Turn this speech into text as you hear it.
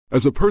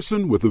As a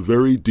person with a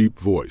very deep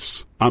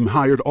voice, I'm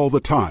hired all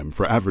the time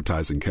for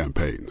advertising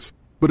campaigns.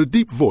 But a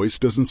deep voice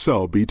doesn't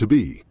sell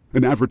B2B,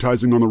 and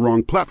advertising on the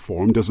wrong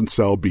platform doesn't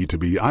sell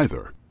B2B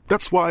either.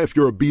 That's why if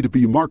you're a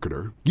B2B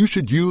marketer, you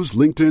should use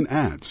LinkedIn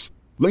ads.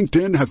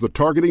 LinkedIn has the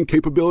targeting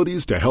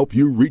capabilities to help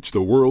you reach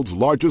the world's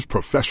largest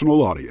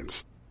professional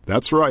audience.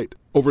 That's right,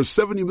 over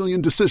 70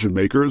 million decision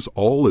makers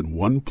all in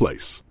one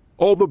place.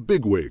 All the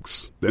big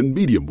wigs, then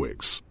medium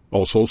wigs,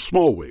 also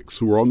small wigs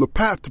who are on the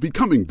path to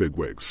becoming big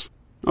wigs.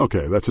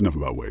 Okay, that's enough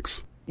about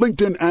wigs.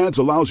 LinkedIn ads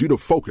allows you to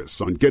focus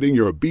on getting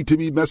your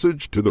B2B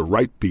message to the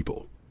right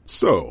people.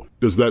 So,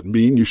 does that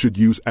mean you should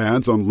use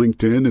ads on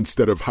LinkedIn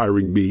instead of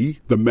hiring me,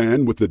 the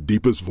man with the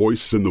deepest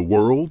voice in the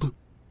world?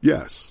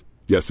 Yes.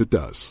 Yes, it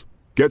does.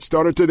 Get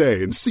started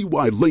today and see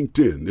why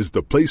LinkedIn is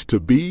the place to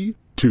be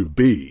to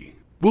be.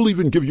 We'll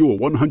even give you a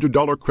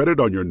 $100 credit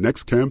on your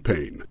next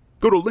campaign.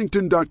 Go to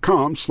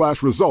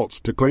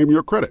linkedin.com/results to claim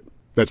your credit.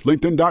 That's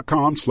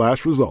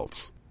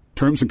linkedin.com/results.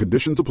 Terms and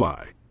conditions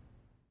apply.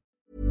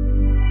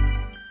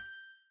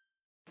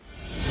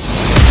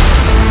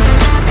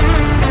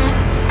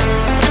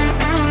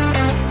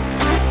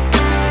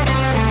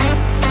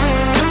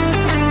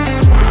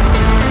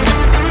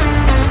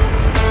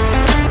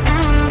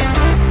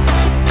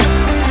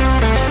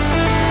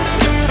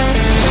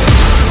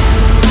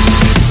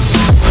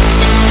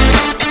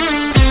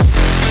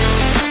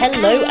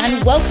 Hello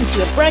and welcome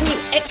to a brand new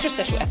extra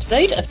special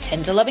episode of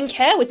Tender Loving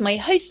Care with my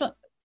host,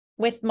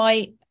 with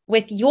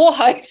your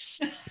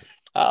hosts.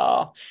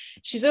 Oh,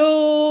 she's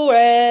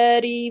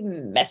already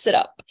messed it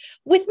up.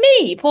 With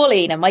me,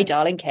 Pauline, and my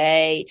darling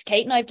Kate.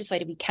 Kate and I have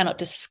decided we cannot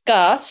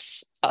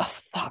discuss. Oh,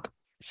 fuck.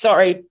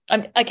 Sorry.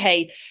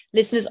 Okay,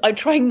 listeners, I'm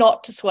trying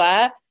not to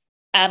swear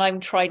and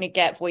I'm trying to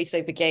get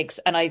voiceover gigs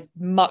and I've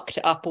mucked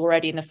it up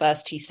already in the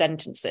first two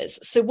sentences.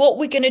 So what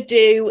we're going to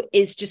do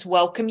is just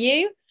welcome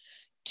you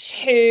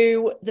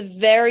to the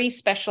very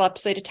special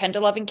episode of Tender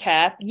Loving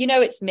Care. You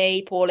know it's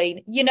me,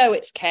 Pauline. You know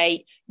it's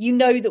Kate. You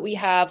know that we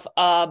have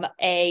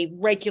a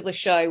regular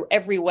show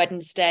every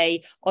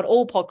Wednesday on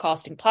all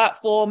podcasting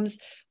platforms.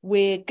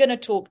 We're going to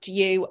talk to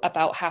you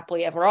about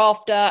Happily Ever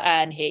After,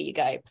 and here you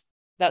go.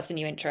 That's the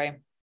new intro.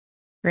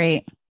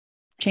 Great.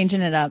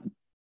 Changing it up.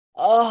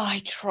 Oh,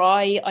 I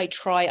try. I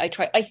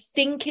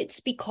think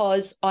it's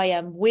because I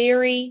am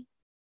weary,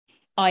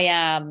 I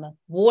am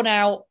worn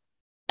out,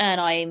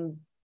 and I'm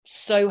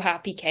so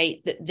happy,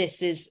 Kate, that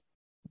this is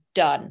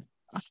done.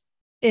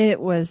 It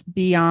was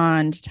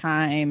beyond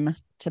time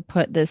to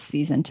put this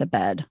season to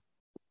bed.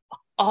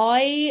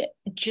 I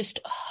just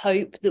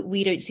hope that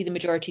we don't see the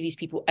majority of these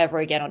people ever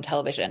again on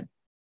television.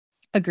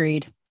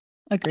 Agreed.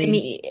 I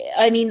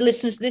mean,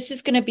 listeners, this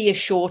is going to be a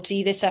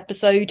shorty, this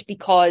episode,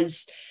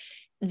 because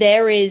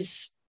there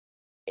is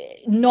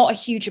not a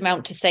huge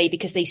amount to say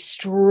because they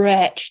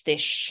stretched this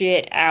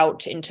shit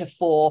out into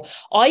 4.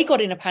 I got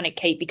in a panic,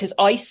 Kate, because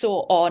I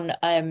saw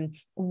on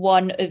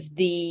one of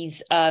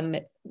these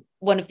accounts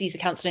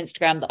on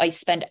Instagram that I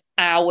spend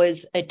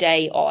hours a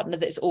day on,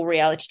 that's all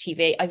reality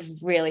TV. I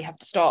really have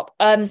to stop.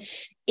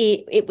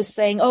 It was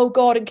saying, oh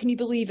God, and can you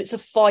believe it's a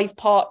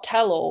 5-part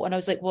tell-all? And I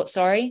was like, what,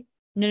 sorry?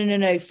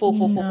 No,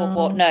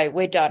 4. No,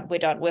 we're done,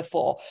 we're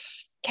 4.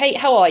 Kate,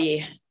 how are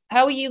you?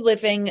 How are you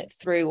living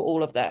through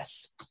all of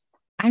this?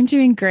 I'm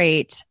doing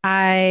great.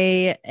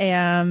 I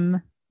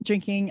am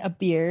drinking a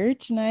beer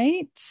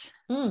tonight.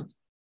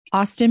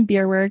 Austin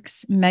Beer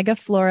Works Mega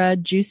Flora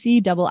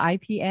Juicy Double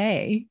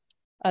IPA.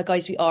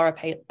 Guys, we are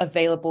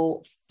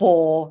available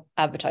for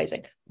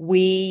advertising.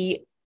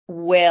 We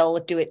will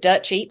do it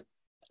dirt cheap.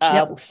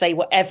 We'll say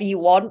whatever you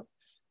want.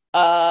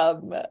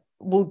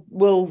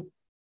 We'll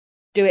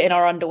do it in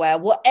our underwear.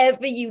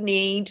 Whatever you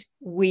need,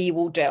 we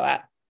will do it.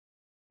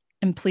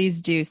 And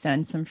please do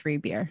send some free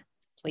beer.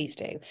 Please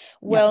do.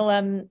 Well,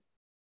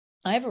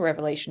 I have a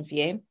revelation for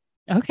you.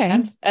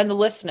 Okay. And the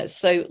listeners.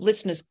 So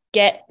listeners,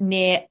 get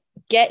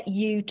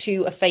you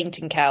to a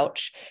fainting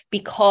couch,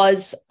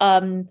 because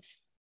I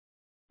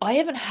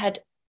haven't had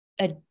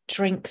a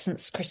drink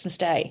since Christmas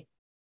Day.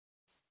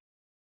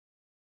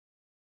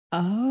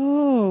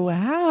 Oh,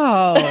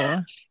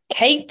 wow.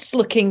 Kate's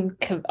looking,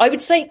 I would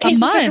say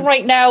Kate's expression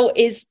right now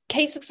is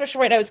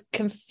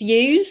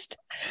confused,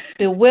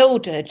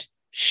 bewildered,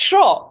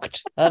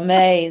 shocked,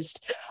 amazed.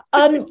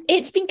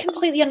 It's been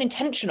completely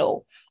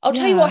unintentional. I'll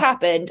tell you what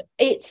happened.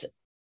 It's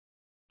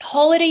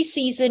holiday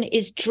season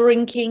is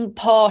drinking,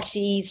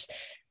 parties,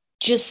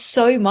 just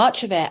so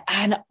much of it.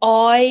 And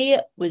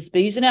I was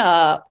boozing it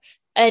up.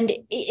 And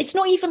it's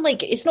not even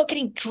like, it's not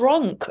getting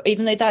drunk,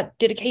 even though that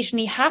did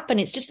occasionally happen.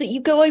 It's just that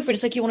you go over and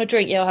it's like, you want a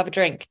drink? Yeah, I'll have a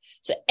drink.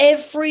 So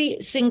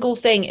every single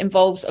thing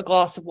involves a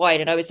glass of wine.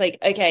 And I was like,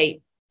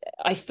 okay,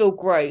 I feel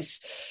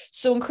gross.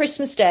 So on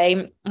Christmas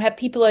Day, I had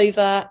people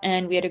over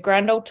and we had a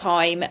grand old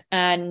time.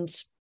 And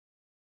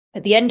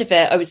at the end of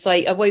it, I was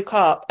like, I woke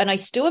up and I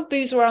still have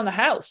booze around the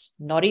house,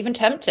 not even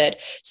tempted.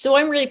 So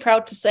I'm really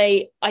proud to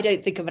say I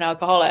don't think I'm an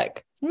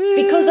alcoholic.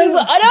 Because I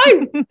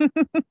know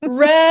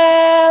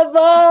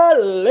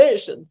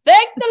revelation,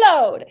 thank the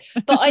Lord.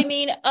 But I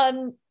mean,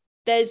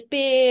 there's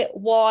beer,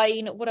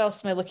 wine. What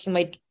else am I looking?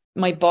 My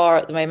my bar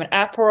at the moment.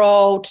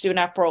 Aperol, to do an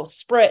Aperol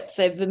spritz,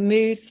 a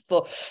vermouth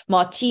for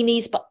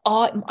martinis. But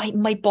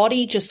my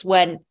body just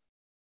went,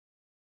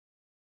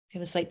 it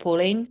was like,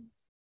 Pauline,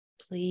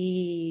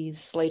 please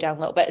slow down a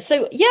little bit.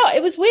 So yeah,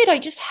 it was weird.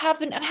 I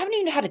haven't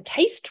even had a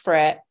taste for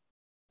it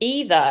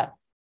either.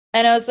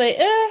 And I was like,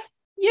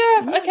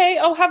 yeah, okay,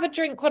 I'll have a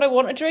drink when I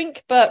want a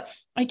drink. But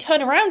I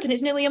turn around and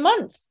it's nearly a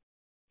month.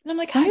 And I'm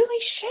like,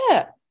 holy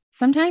shit.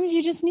 Sometimes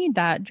you just need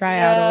that dry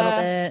out a little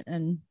bit.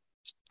 And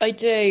I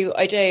do.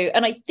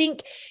 And I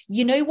think,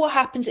 you know what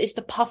happens is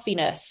the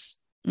puffiness.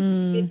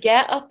 You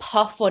get a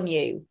puff on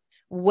you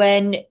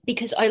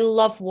because I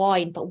love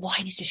wine, but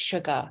wine is just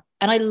sugar.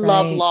 And I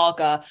love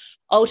lager.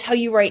 I'll tell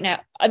you right now,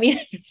 I mean,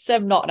 so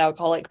I'm not an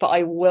alcoholic, but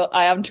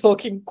I am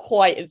talking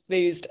quite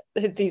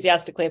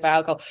enthusiastically about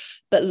alcohol.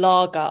 But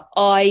lager,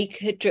 I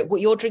could drink what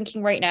you're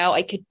drinking right now.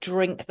 I could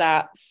drink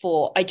that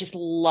I just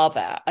love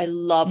it. I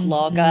love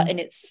lager.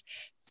 And it's,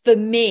 for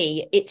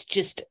me, it's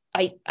just,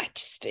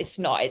 it's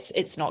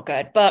not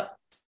good. But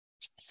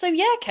so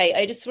yeah, Kate,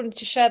 I just wanted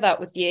to share that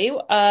with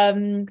you.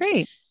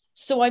 Great.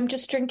 So I'm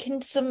just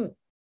drinking some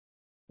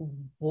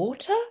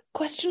water?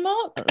 Question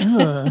mark.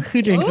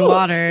 Who drinks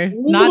water?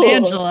 Not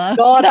Angela.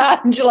 Not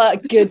Angela.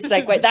 Good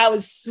segue. That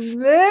was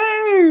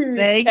smooth.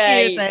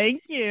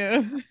 Thank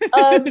you.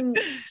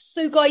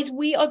 So guys,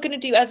 we are going to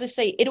do, as I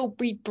say, it'll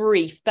be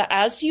brief, but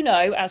as you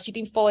know, as you've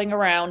been following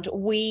around,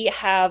 we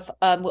have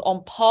we're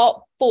on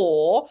part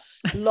 4,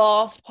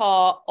 last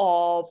part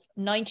of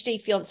 90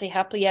 Day Fiancé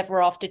Happily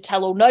Ever After,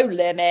 Tell All No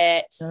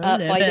Limits. By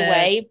the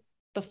way,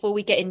 before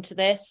we get into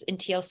this, in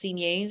TLC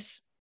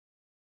news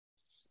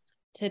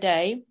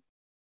today,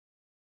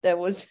 there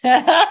was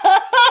the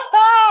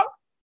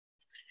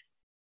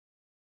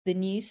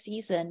new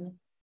season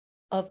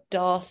of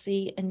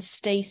Darcy and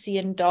Stacey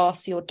and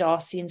Darcy, or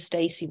Darcy and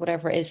Stacey,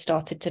 whatever it is,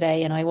 started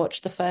today, and I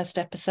watched the first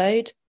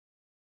episode.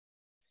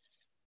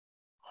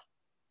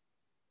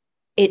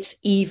 It's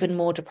even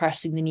more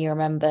depressing than you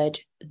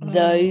remembered.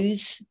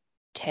 Those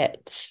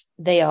tits,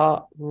 they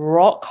are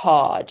rock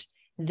hard.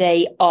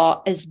 They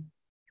are as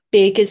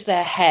big as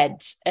their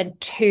heads,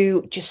 and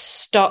 2 just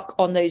stuck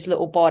on those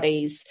little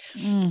bodies.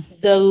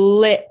 The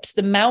lips,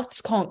 the mouths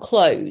can't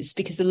close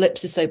because the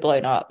lips are so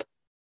blown up.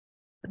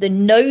 The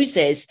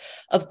noses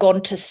have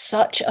gone to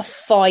such a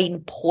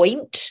fine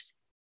point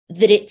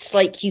that it's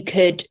like you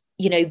could,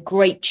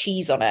 grate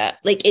cheese on it.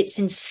 Like, it's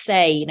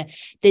insane.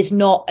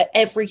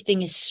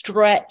 Everything is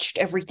stretched,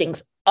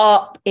 everything's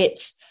up. I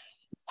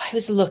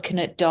was looking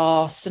at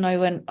Darce and I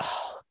went,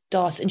 oh,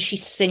 Darce, and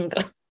she's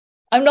single.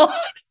 I'm not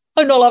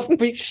laughing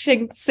because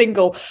she's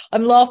single.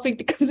 I'm laughing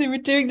because they were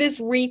doing this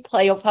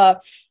replay of her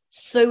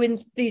so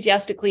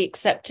enthusiastically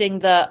accepting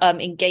the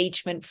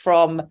engagement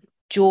from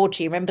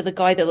Georgie. Remember the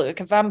guy that looked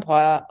like a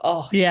vampire?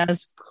 Oh,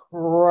 yes,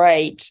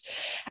 great.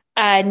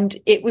 And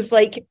it was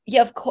like,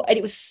 yeah, of course. And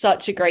it was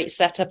such a great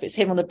setup. It's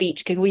him on the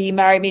beach going, will you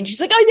marry me? And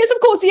she's like, oh, yes, of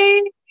course, yeah.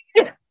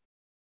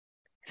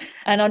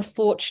 And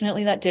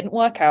unfortunately, that didn't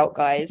work out,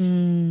 guys.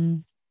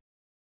 And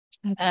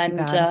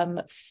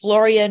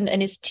Florian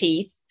and his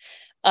teeth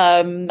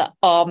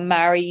are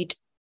married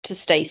to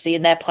Stacey,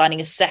 and they're planning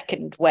a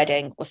second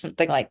wedding or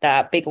something like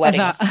that. Big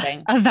wedding or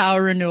something. A vow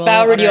renewal.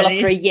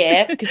 After a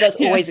year, because that's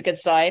always a good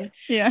sign.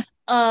 Yeah.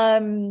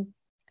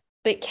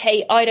 But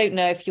Kate, I don't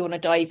know if you want to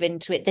dive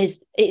into it.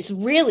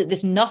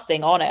 There's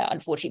nothing on it,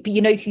 unfortunately. But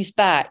you know who's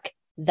back?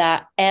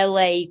 That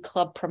LA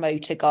club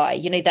promoter guy.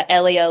 That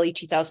LA early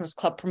 2000s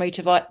club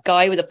promoter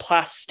guy with a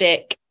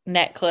plastic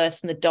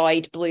necklace and the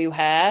dyed blue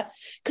hair.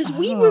 Because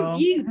we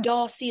reviewed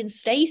Darcy and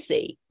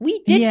Stacey.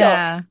 We did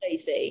Darcy and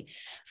Stacey.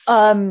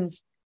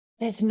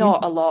 There's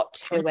not a lot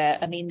to it.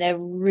 I mean, there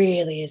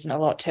really isn't a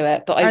lot to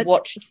it. But I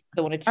wanted to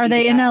see. Are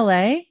they in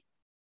LA?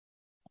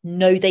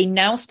 No, they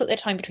now split their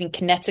time between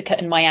Connecticut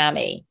and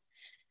Miami.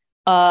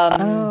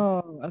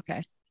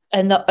 Okay.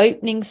 And the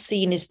opening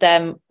scene is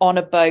them on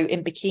a boat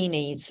in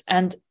bikinis.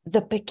 And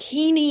the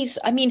bikinis,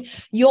 I mean,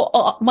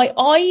 my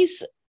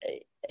eyes,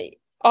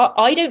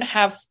 I don't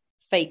have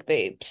fake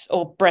boobs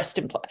or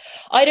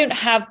I don't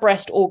have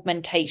breast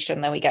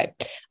augmentation. There we go.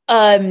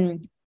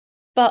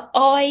 But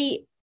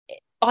I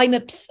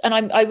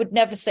would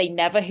never say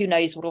never. Who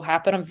knows what will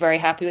happen? I'm very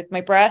happy with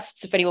my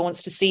breasts. If anyone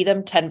wants to see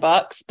them,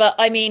 $10. But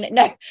I mean,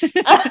 no.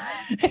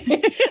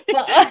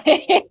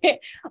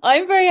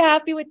 I'm very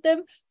happy with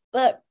them.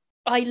 But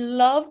I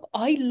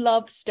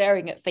love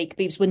staring at fake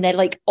boobs when they're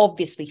like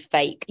obviously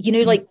fake.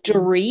 Like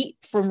Dorit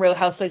from Real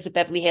Housewives of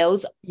Beverly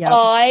Hills. Yep.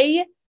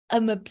 I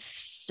am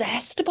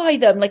obsessed by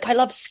them. Like, I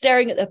love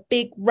staring at the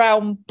big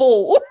round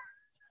ball.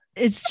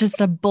 It's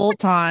just a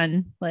bolt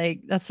on.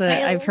 Like, that's what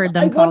I've heard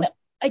them called.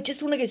 I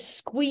just want to go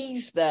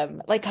squeeze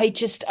them. Like, I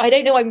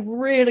don't know. I'm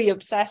really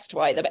obsessed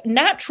by them.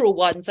 Natural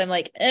ones, I'm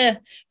like,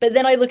 But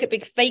then I look at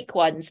big fake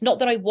ones. Not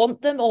that I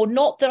want them, or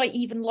not that I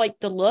even like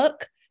the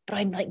look, but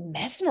I'm like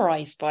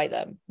mesmerized by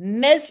them.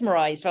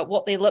 Mesmerized by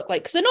what they look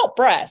like. Because they're not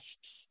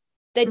breasts.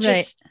 They're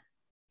just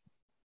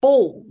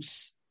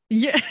balls.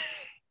 Yeah.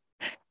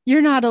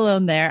 You're not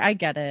alone there. I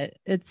get it.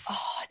 It's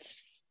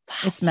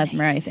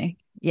mesmerizing.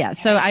 Yeah.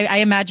 So I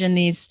imagine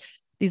these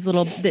these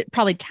little,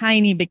 probably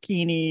tiny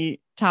bikini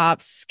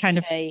tops, kind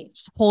of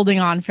holding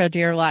on for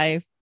dear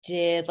life.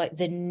 Like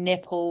the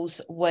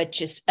nipples were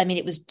just, I mean,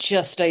 it was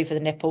just over the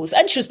nipples,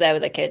 and she was there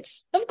with her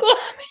kids, of course.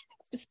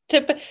 It's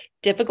just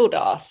typical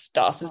Das.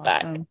 Das is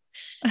back.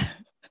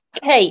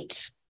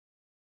 Kate,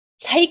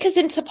 take us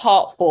into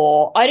part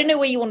 4. I don't know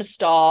where you want to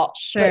start.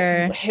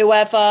 Sure. But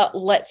whoever,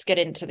 let's get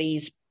into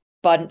these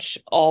bunch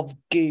of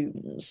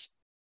goons.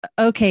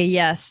 Okay,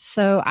 yes.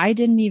 So I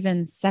didn't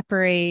even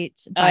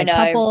separate by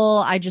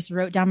couple. I just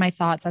wrote down my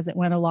thoughts as it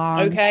went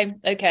along.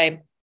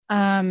 Okay.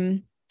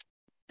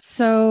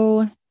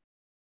 So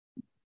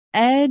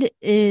Ed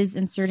is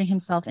inserting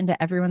himself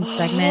into everyone's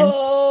segments.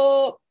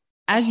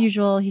 As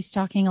usual, he's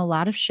talking a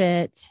lot of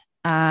shit.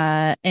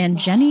 And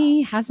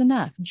Jenny has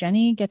enough.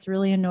 Jenny gets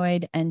really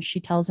annoyed and she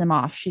tells him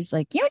off. She's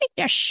like, "You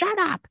need to shut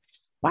up.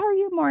 Why are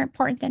you more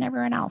important than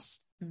everyone else?"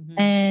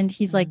 And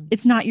he's like,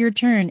 "It's not your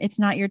turn. It's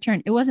not your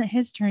turn." It wasn't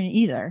his turn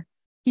either.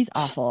 He's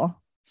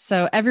awful.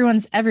 So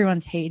everyone's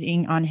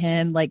hating on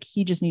him. Like,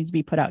 he just needs to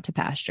be put out to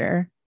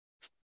pasture.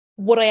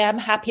 What I am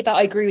happy about,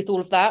 I agree with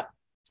all of that.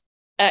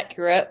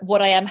 Accurate.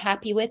 What I am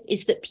happy with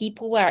is that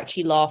people were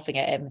actually laughing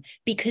at him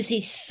because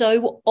he's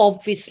so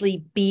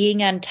obviously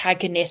being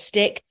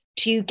antagonistic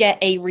to get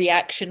a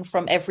reaction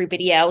from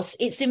everybody else.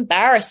 It's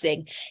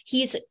embarrassing.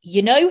 He's,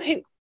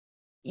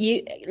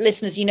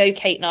 listeners,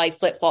 Kate and I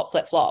flip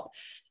flop.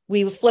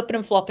 We were flipping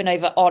and flopping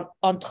over on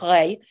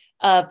Andre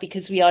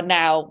because we're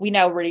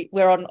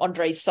on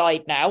Andre's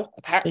side now,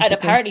 and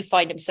apparently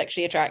find him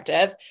sexually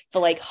attractive for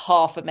like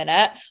half a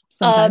minute.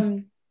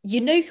 Sometimes.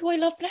 You know who I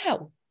love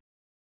now?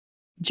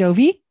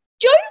 Jovi.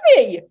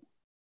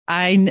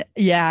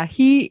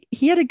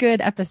 He had a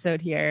good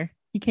episode here.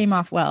 He came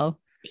off well.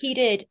 He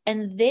did.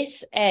 And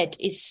this Ed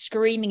is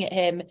screaming at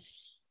him,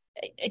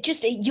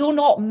 just, "You're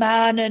not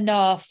man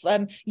enough.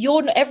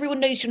 Everyone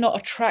knows you're not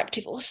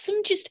attractive," or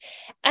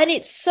and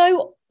it's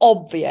so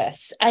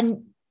obvious.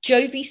 And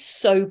Jovi's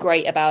so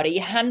great about it. He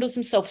handles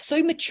himself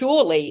so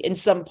maturely in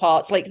some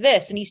parts like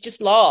this, and he's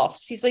just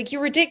laughs. He's like,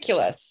 "You're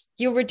ridiculous.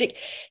 You're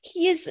ridiculous."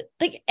 He is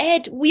like,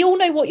 "Ed, we all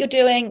know what you're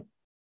doing.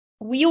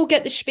 We all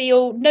get the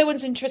spiel. No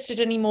one's interested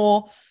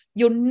anymore.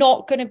 You're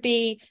not going to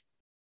be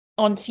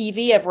on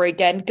TV ever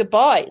again.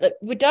 Goodbye. Like,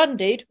 we're done,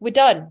 dude. We're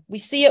done. We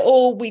see it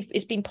all.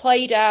 It's been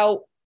played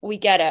out. We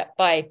get it.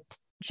 Bye."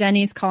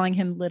 Jenny's calling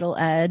him Little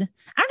Ed.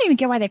 I don't even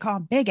get why they call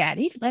him Big Ed.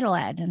 He's Little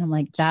Ed. And I'm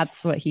like,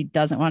 that's what he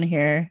doesn't want to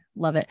hear.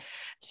 Love it.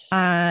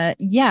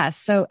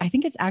 So I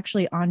think it's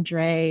actually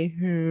Andre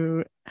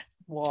who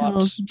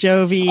tells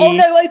Jovi. Oh,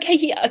 no.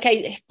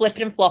 Okay.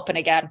 Flipping and flopping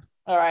again.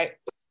 All right.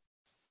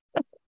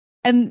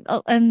 And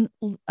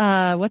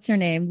what's her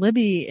name?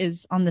 Libby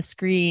is on the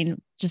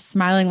screen just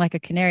smiling like a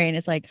canary. And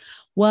it's like,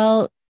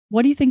 well,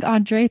 what do you think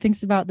Andre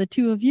thinks about the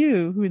two of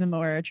you, who the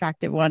more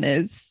attractive one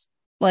is?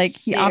 Like,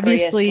 he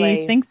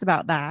obviously thinks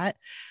about that.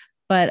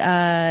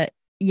 But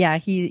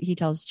he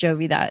tells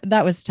Jovi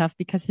that was tough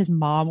because his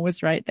mom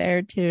was right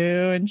there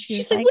too. And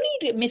she's like, "What do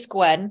you do, Miss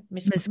Gwen?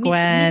 Miss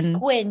Gwen.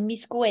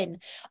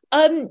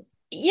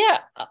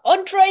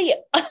 Andre,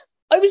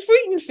 I was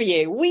rooting for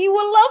you. We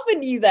were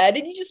loving you then,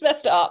 and you just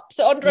messed it up.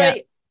 So,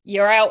 Andre,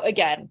 You're out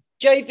again.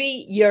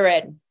 Jovi, you're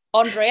in.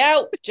 Andre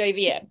out,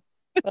 Jovi in.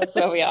 That's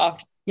where we are.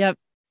 Yep.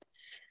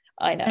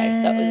 I know.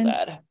 That was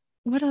bad.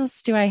 What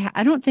else do I have?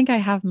 I don't think I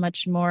have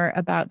much more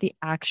about the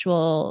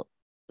actual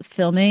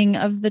filming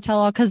of the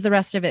tell-all, because the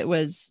rest of it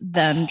was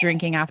them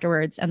drinking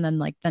afterwards and then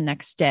like the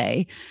next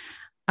day.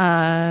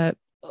 Jovi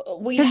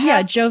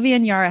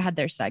and Yara had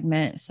their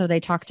segment. So they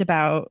talked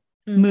about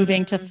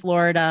moving to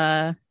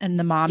Florida, and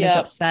the mom is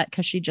upset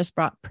because she just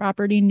bought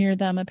property near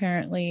them,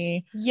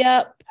 apparently.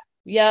 Yep.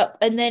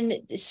 And then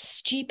this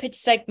stupid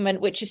segment,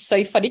 which is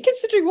so funny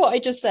considering what I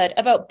just said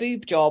about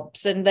boob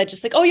jobs, and they're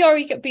just like, "Oh, Yara,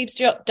 you get boobs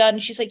done."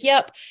 She's like,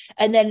 "Yep."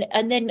 And then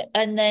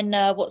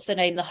what's her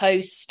name? The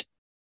host,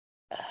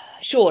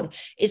 Sean,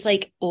 is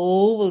like,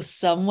 "Oh, well,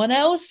 someone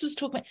else was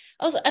talking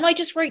about." I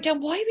just wrote down,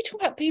 why are we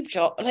talking about boob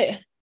job? Like,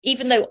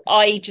 even though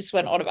I just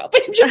went on about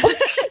boob jobs.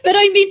 But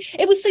I mean,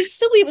 it was so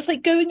silly. It was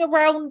like going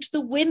around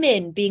the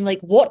women being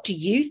like, "What do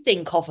you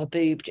think of a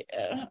boob?"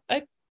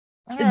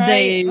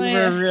 They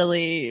were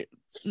really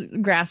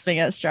grasping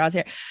at straws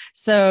here.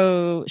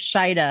 So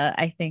Shida,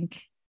 I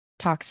think,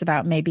 talks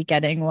about maybe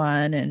getting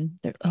one,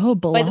 and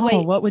by the way,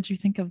 what would you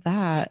think of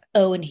that?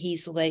 Oh, and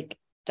he's like,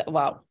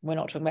 well, we're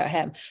not talking about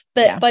him.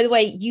 But by the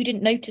way, you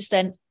didn't notice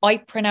then, I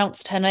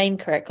pronounced her name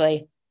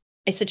correctly.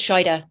 I said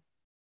Shida.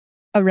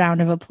 A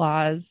round of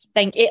applause.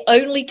 It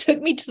only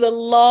took me to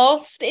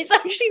it's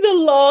actually the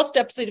last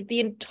episode of the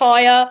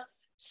entire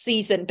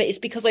season, but it's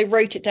because I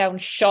wrote it down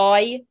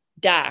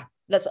Shida.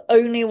 That's the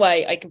only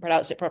way I can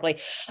pronounce it properly.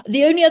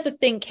 The only other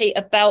thing, Kate,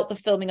 about the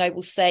filming I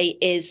will say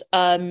is, we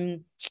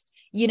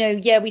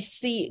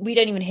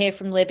don't even hear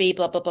from Libby,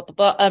 blah, blah, blah,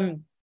 blah, blah.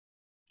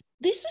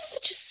 This was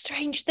such a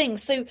strange thing.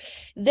 So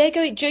they're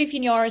going, Jovi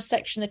and Yara's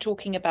section, they're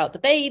talking about the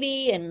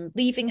baby and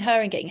leaving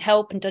her and getting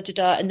help and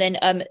da-da-da. And then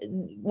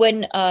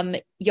when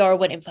Yara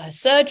went in for her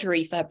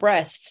surgery for her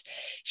breasts,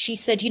 she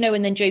said,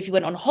 and then Jovi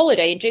went on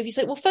holiday, and Jovi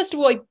said, "Well, first of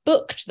all, I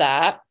booked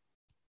that.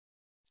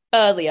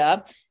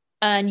 earlier,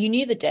 and you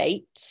knew the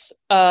dates.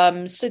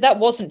 So that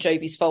wasn't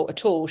Jovi's fault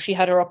at all. She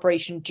had her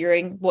operation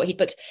during what he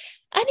booked.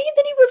 And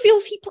then he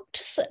reveals he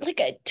booked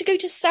to go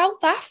to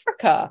South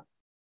Africa.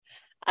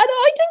 And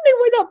I don't know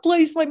why that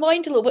blows my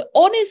mind a little bit.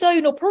 On his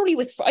own, or probably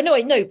with, I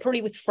know,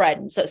 probably with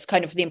friends. That's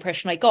kind of the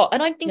impression I got.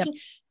 And I'm thinking,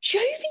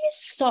 Jovi is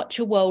such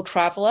a world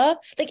traveler.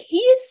 Like, he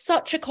is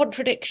such a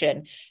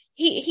contradiction.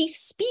 He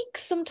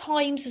speaks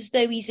sometimes as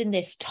though he's in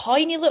this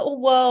tiny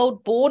little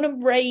world, born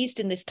and raised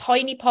in this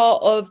tiny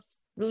part of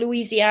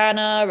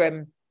Louisiana,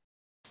 and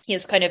he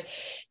has kind of,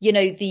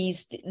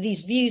 these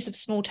views of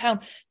small town.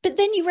 But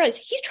then you realize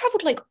he's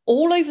traveled like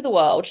all over the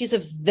world. He's a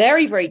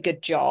very, very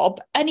good job,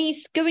 and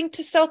he's going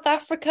to South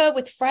Africa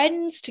with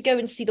friends to go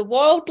and see the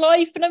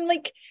wildlife. And I'm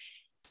like,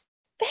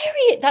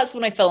 that's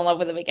when I fell in love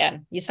with him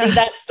again. You see,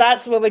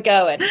 that's where we're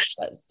going.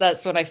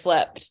 That's when I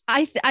flipped.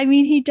 I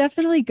mean, he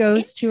definitely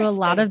goes to a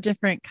lot of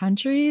different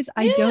countries.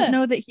 Yeah. I don't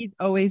know that he's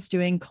always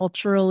doing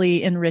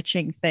culturally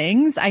enriching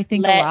things. I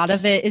think a lot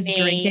of it is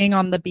drinking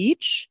on the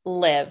beach.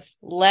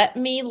 Let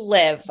me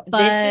live.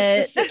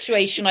 This is the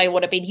situation I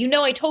want to be.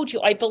 I told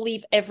you, I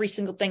believe every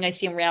single thing I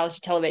see on reality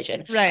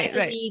television. Right,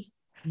 I believe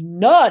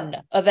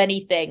none of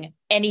anything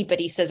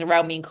anybody says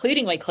around me,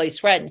 including my close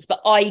friends.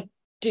 But I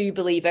do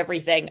believe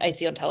everything I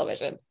see on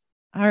television.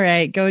 All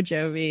right, go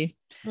Jovi.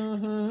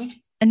 Mm-hmm.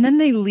 And then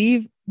they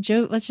leave.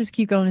 Let's just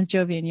keep going with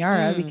Jovi and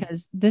Yara,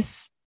 because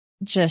this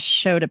just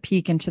showed a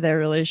peek into their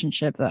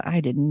relationship that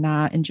I did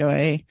not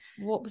enjoy.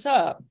 What was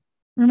up?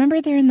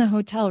 Remember, they're in the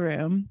hotel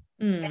room,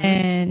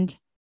 and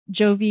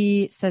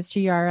Jovi says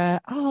to Yara,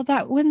 "Oh,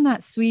 wasn't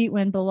that sweet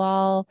when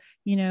Bilal,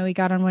 he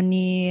got on one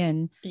knee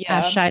and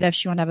asked Shida if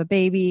she wanted to have a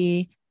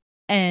baby."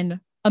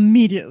 And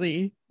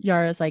immediately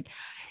Yara's like,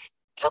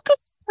 "How could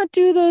you not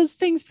do those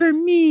things for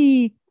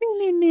me?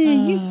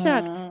 You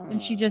suck."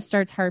 And she just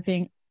starts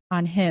harping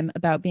on him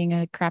about being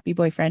a crappy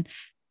boyfriend.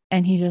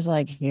 And he's just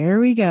like, here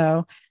we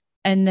go.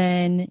 And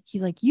then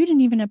he's like, you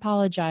didn't even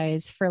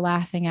apologize for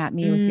laughing at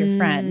me with your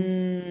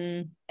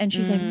friends. And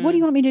she's like, what do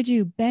you want me to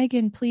do? Beg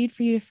and plead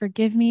for you to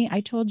forgive me?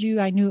 I told you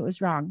I knew it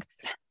was wrong.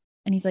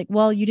 And he's like,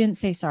 well, you didn't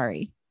say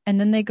sorry. And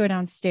then they go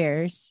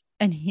downstairs,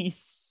 and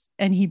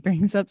he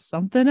brings up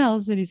something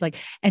else. And he's like,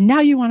 and now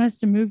you want us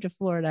to move to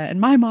Florida,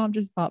 and my mom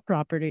just bought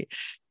property.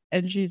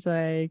 And she's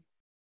like,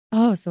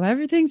 oh, so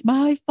everything's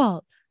my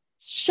fault.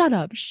 Shut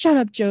up,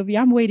 Jovi.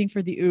 I'm waiting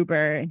for the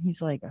Uber. And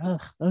he's like,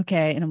 ugh,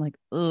 okay. And I'm like,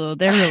 oh,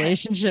 their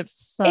relationship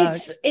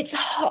sucks. It's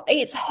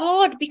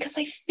hard because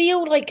I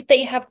feel like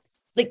they have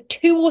like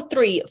 2 or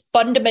 3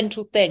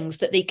 fundamental things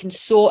that they can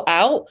sort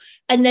out,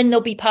 and then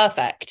they'll be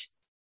perfect.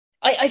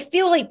 I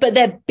feel like, but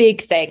they're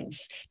big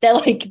things. They're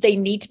like, they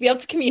need to be able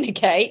to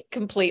communicate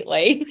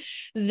completely.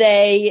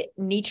 They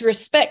need to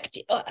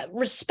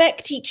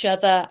respect each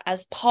other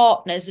as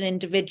partners and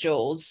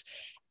individuals,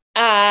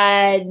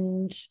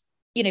 and,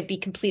 be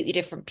completely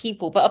different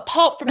people. But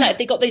apart from that, if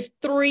they got those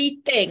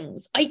 3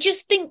 things, I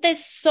just think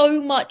there's so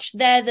much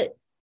there that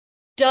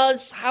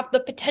does have the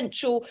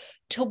potential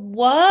to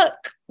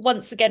work.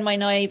 Once again, my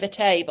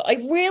naivete, but I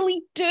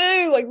really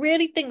do. I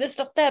really think there's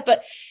stuff there,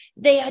 but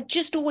they are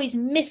just always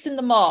missing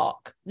the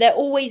mark. They're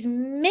always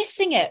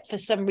missing it for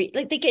some reason.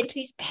 Like, they get into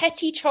these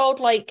petty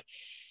childlike,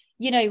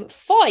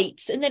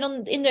 fights, and then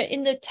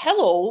in the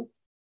tell-all,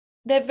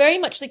 they're very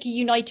much like a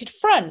united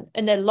front,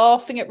 and they're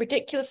laughing at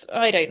ridiculous.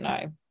 I don't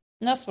know.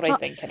 And that's what I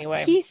think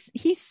anyway.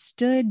 He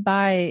stood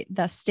by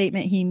the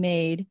statement he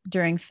made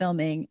during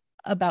filming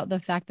about the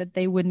fact that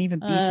they wouldn't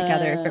even be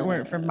together if it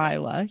weren't for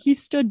Mila. He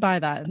stood by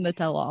that in the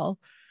tell-all.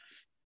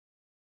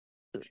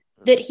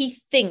 That he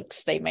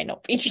thinks they may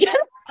not be together.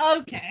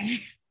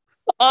 Okay.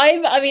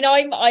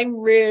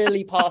 I'm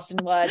really passing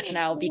words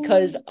now,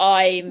 because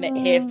I'm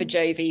here for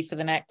Jovi for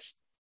the next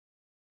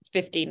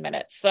 15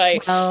 minutes. So,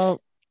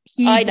 well,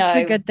 he does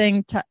a good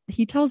thing.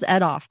 He tells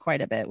Ed off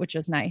quite a bit, which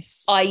is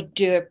nice. I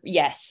do.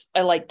 Yes,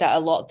 I like that a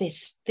lot.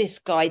 This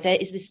guy, there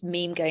is this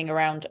meme going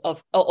around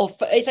of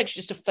it's actually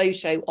just a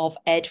photo of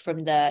Ed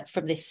from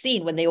this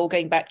scene when they're all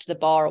going back to the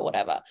bar or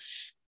whatever,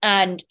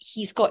 and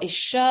he's got his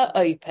shirt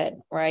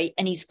open, right,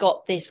 and he's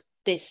got this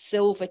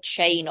silver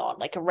chain on,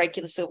 like a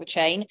regular silver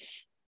chain,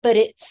 but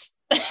it's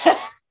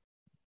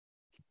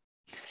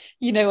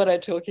you know what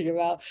I'm talking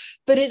about,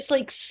 but it's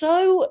like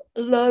so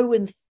low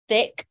and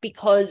thick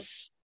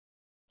because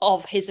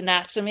of his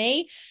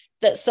anatomy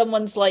that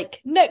someone's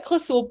like,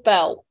 necklace or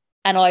belt,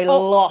 and I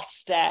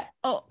lost it.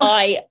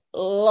 I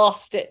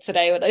lost it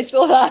today when I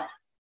saw that.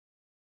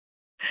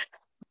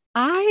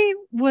 I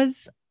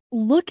was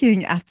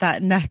looking at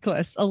that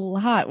necklace a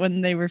lot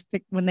when they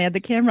had the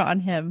camera on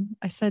him.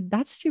 I said,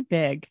 that's too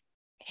big.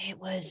 It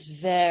was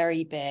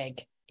very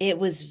big.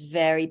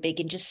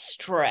 And just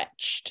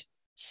stretched.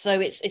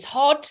 So it's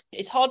hard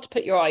to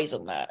put your eyes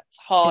on that. It's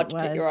hard to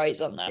put your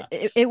eyes on that.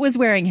 It was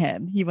wearing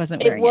him. He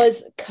wasn't wearing it. It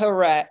was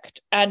correct.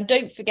 And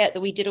don't forget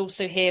that we did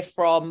also hear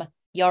from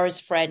Yara's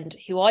friend,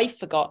 who I've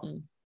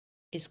forgotten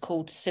is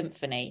called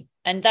Symphony.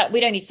 And that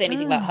we don't need to say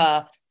anything about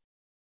her,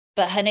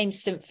 but her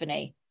name's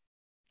Symphony.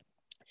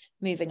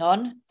 Moving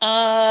on.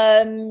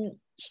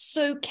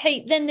 So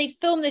Kate, then they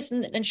film this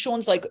and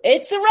Sean's like,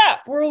 it's a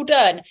wrap, we're all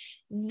done.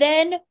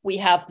 Then we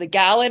have the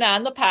Gallon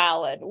and the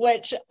Palin,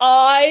 which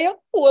I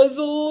was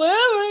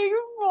living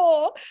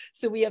for.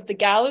 So we have the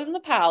Gallon and the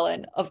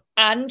Palin of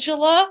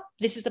Angela.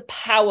 This is the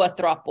power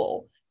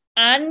throuple.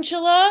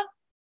 Angela,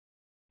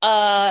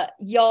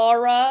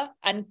 Yara,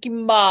 and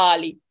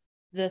Kimberly.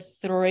 The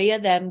three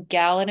of them,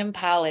 Gallon and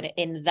Palin,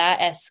 in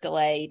that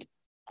Escalade.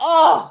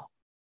 Oh,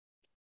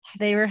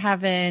 they were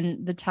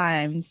having the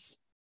times.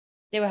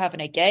 They were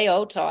having a gay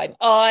old time.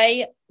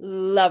 I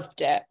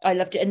loved it. And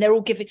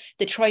they're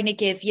trying to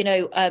give,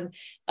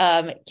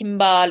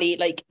 Kimberly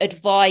like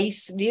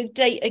advice, new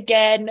date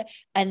again.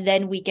 And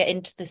then we get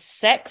into the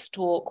sex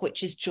talk,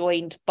 which is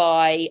joined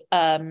by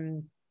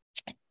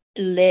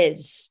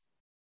Liz.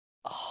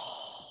 Oh,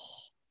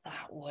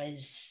 that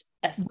was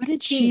what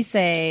did she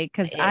say?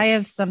 Because I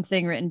have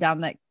something written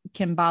down that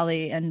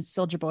Kimberly and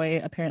Soulja Boy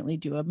apparently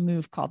do a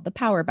move called the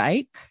power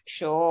bike.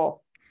 Sure.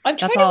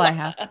 That's all I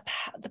have.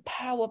 The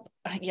power.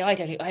 Yeah, I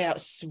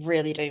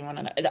really don't want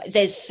to know.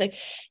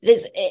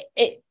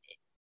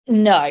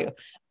 No.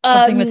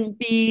 Something with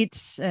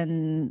feet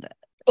and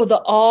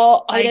the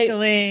art.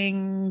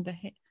 Cycling. The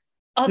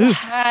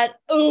hat.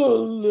 I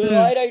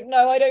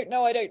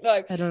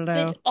don't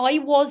know. I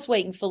was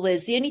waiting for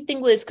Liz. The only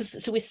thing, Liz,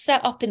 because we're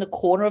set up in the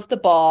corner of the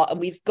bar and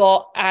we've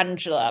got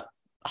Angela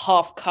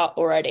half cut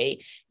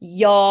already.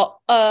 Yara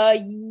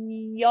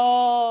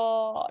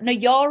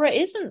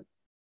isn't.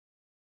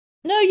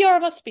 No, Yara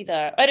must be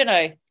there. I don't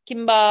know.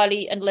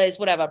 Kimberly and Liz,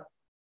 whatever.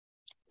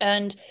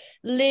 And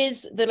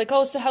Liz, they're like,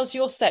 oh, so how's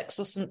your sex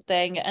or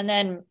something? And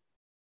then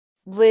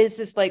Liz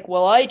is like,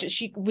 well,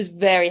 she was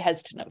very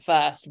hesitant at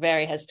first,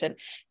 very hesitant.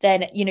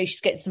 Then,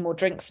 she's getting some more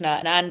drinks now.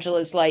 And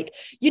Angela's like,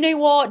 you know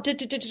what?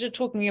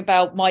 Talking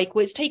about Michael,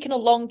 it's taken a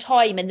long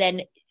time. And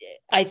then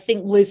I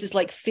think Liz is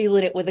like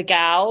feeling it with the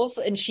gals.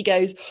 And she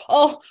goes,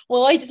 oh,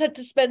 well, I just had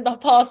to spend the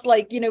past,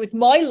 with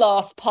my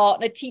last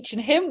partner teaching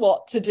him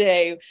what to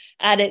do.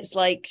 And it's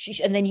like,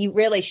 and then you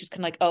realize she's kind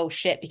of like, oh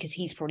shit, because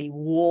he's probably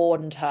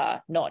warned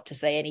her not to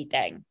say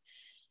anything.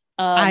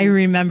 I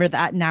remember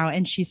that now.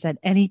 And she said,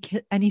 and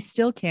he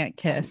still can't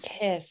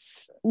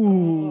kiss.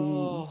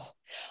 Ooh.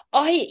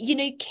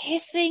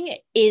 Kissing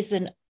is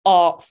an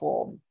art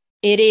form.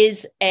 It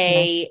is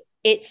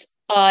it's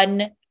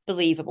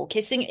unbelievable.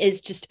 Kissing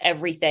is just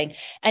everything.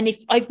 And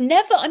I'm trying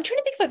to think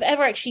if I've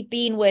ever actually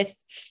been with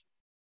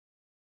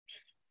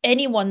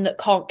anyone that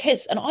can't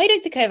kiss. And I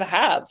don't think I ever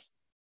have.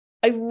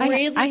 I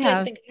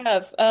don't think I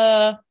have.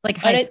 Like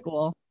high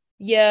school.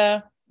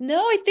 Yeah.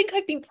 No, I think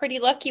I've been pretty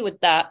lucky with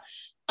that.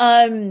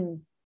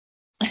 And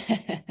this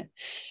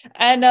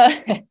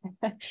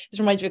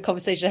reminds me of a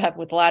conversation I had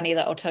with Lanny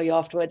that I'll tell you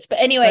afterwards.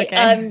 But anyway,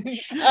 okay.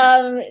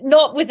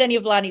 Not with any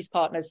of Lanny's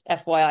partners,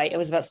 FYI. It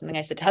was about something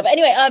I said to her. But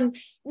anyway,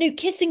 no,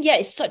 kissing,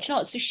 is such an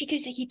art. So she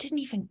goes, he didn't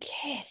even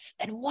kiss.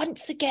 And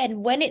once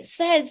again, when it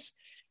says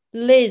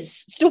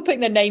Liz, still putting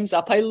their names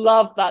up, I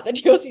love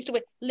that yours used to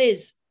be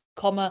Liz,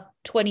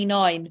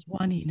 29.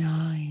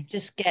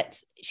 Just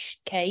gets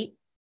Kate.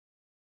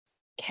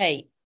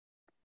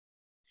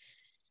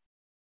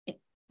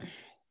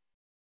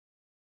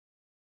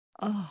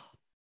 Oh,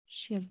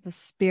 she has the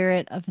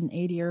spirit of an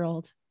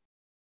 80-year-old.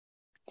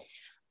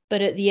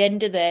 But at the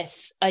end of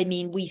this, I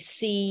mean, we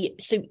see,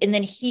 and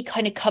then he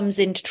kind of comes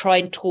in to try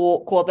and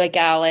talk while they're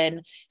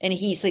galling, and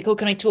he's like, oh,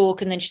 can I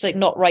talk? And then she's like,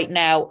 not right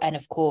now. And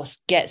of course,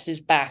 gets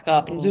his back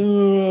up and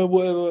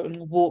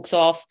walks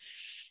off.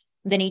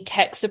 Then he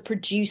texts a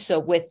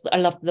producer I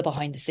love the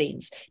behind the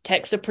scenes,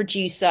 texts a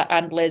producer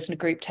and Liz in a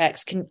group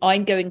text.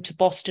 I'm going to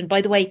Boston,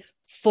 by the way,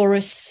 for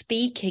a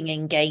speaking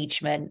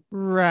engagement.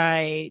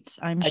 Right.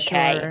 I'm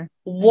sure.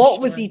 What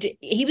was he doing?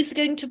 He was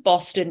going to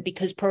Boston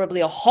because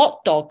probably a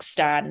hot dog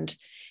stand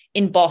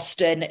in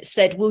Boston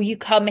said, will you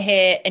come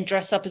here and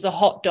dress up as a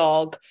hot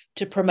dog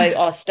to promote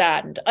our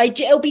stand?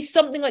 It'll be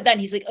something like that.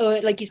 And he's like, oh,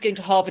 like he's going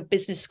to Harvard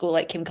Business School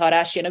like Kim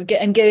Kardashian. I'm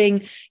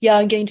going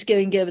to go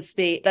and give a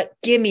speech. Like,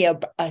 give me a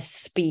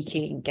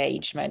speaking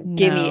engagement. No.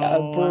 Give me a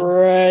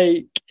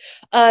break.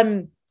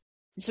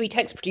 So he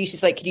texts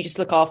producers like, can you just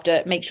look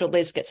after, make sure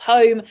Liz gets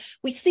home?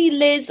 We see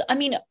Liz. I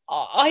mean,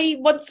 I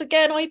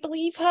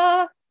believe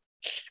her.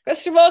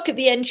 Question mark at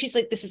the end. She's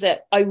like, this is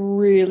it. I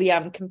really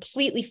am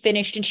completely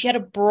finished. And she had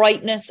a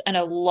brightness and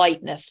a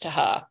lightness to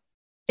her.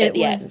 It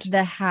was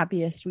the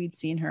happiest we'd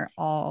seen her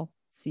all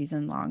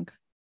season long.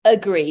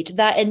 Agreed.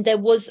 That, and there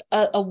was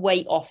a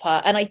weight off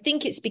her. And I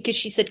think it's because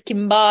she said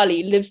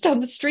Kimberly lives down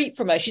the street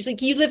from her. She's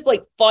like, you live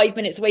like 5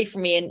 minutes away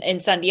from me in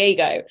San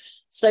Diego.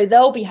 So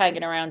they'll be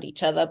hanging around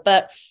each other.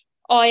 But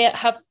I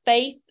have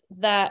faith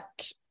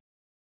that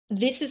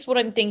this is what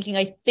I'm thinking.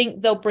 I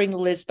think they'll bring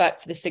Liz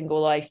back for the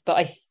single life, but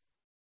I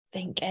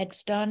think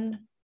Ed's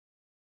done.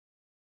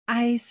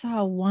 I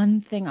saw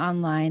one thing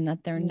online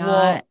that they're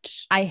not.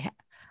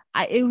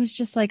 It was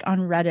just like on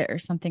Reddit or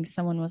something.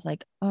 Someone was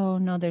like, oh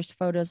no, there's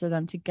photos of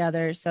them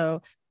together.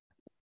 So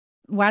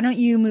why don't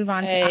you move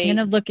on to, I'm going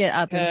to look it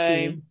up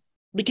and see.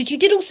 Because you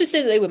did also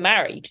say that they were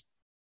married.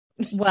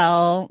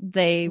 Well,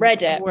 they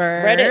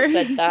Reddit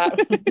said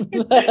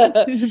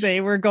that.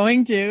 they were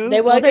going to.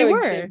 They were going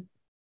to.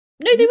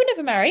 No, they were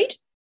never married.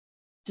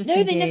 Just no,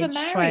 they engaged never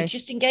married. twice.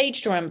 Just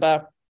engaged,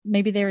 remember?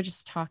 Maybe they were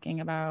just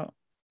talking about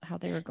how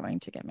they were going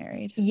to get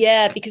married.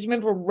 Yeah, because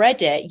remember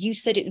Reddit, you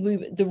said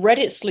the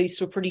Reddit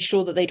sleuths were pretty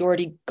sure that they'd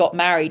already got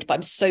married, but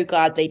I'm so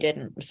glad they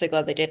didn't. I'm so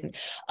glad they didn't.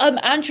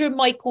 Andrew and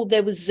Michael,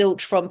 there was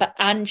zilch from, but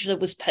Angela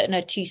was putting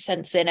her 2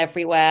 cents in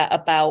everywhere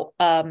about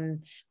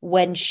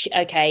when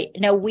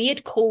now we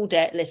had called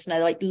it, listener,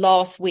 like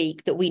last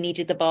week that we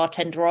needed the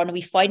bartender on, and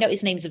we find out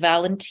his name's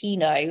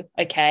Valentino,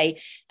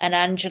 okay, and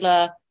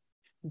Angela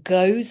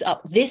goes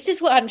up. This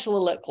is what Angela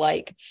looked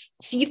like.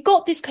 So you've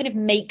got this kind of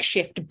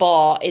makeshift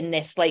bar in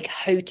this like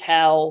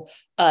hotel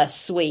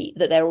suite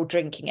that they're all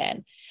drinking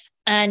in,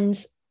 and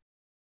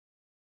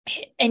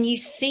you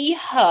see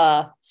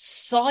her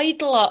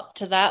sidle up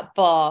to that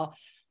bar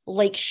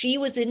like she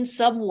was in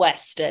some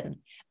Western,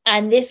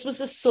 and this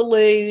was a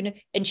saloon,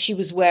 and she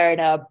was wearing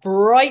a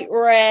bright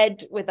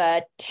red with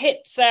her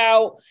tits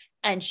out.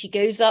 And she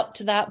goes up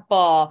to that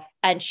bar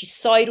and she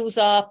sidles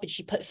up and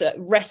she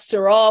rests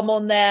her arm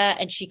on there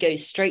and she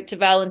goes straight to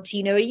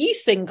Valentino. Are you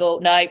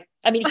single? No.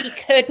 I mean, he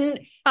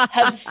couldn't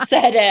have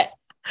said it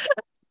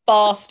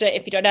faster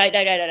if you don't. No.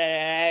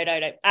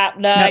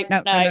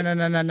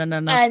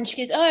 And she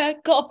goes, oh, I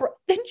got a brother.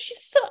 Then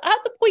she's at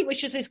the point where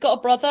she says, got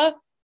a brother?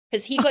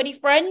 Has he got any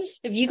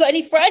friends? Have you got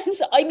any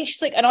friends? I mean,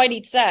 she's like, and I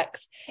need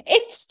sex.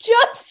 It's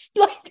just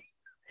like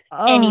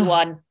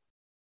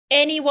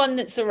anyone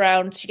that's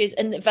around. She goes,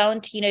 and that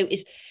Valentino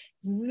is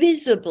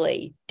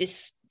visibly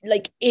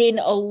in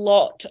a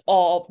lot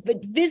of,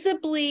 but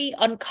visibly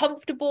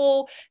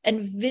uncomfortable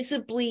and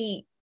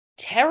visibly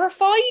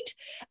terrified,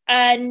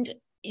 and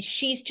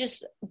she's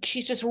just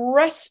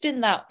resting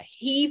that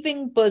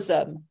heaving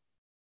bosom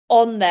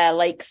on there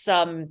like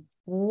some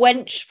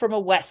wench from a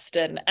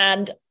Western,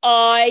 and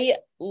I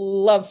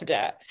loved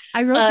it.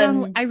 I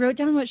wrote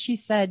down what she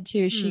said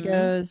too. She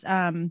goes,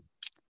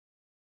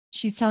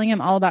 she's telling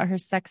him all about her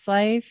sex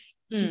life.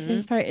 Did you see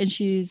this part? And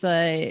she's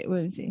like,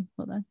 what is he?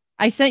 Hold on.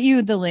 I sent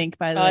you the link,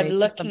 by the way. I'm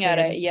looking at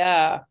it.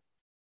 Yeah.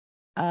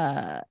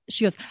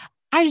 She goes,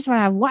 I just want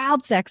to have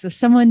wild sex with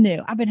someone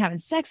new. I've been having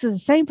sex with the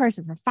same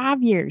person for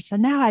 5 years. So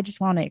now I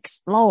just want to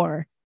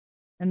explore.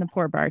 And the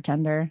poor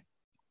bartender,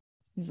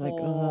 he's like,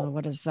 oh,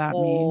 what does that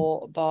mean?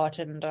 Poor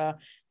bartender.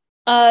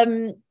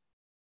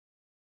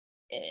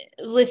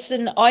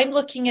 Listen, I'm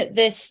looking at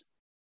this.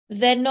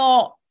 They're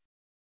not.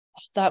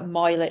 That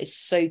Mila is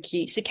so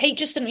cute. So Kate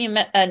just sent me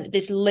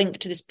this link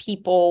to this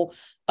People,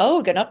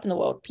 going up in the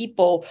world,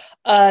 People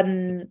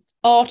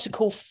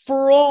article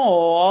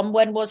from,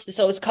 when was this?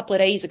 Oh, it was a couple of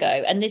days ago.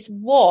 And this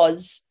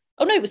was,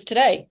 it was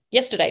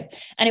yesterday.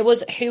 And it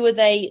was, who are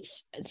they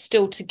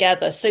still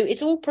together? So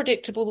it's all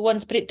predictable, the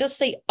ones, but it does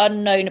say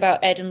unknown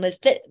about Ed and Liz.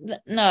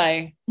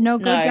 No,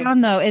 go down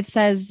though. It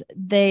says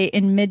they,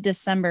 in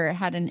mid-December,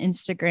 had an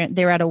Instagram.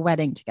 They were at a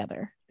wedding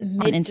together.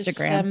 On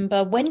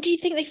Instagram. When do you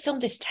think they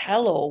filmed this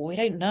tell-all? We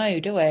don't know,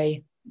 do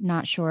we?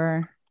 Not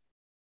sure.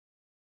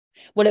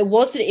 Well,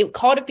 it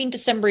can't have been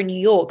December in New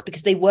York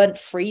because they weren't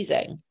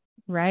freezing.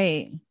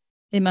 Right.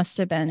 It must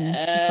have been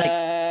just like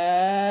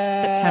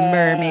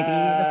September, maybe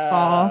the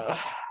fall.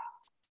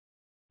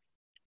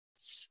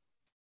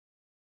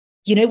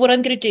 You know what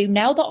I'm going to do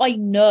now that I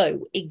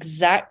know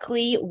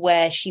exactly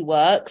where she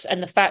works,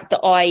 and the fact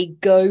that I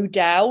go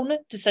down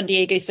to San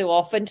Diego so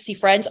often to see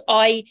friends,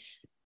 I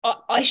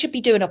should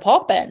be doing a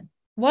pop-in.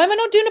 Why am I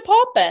not doing a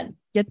pop-in?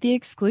 Get the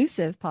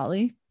exclusive,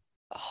 Polly.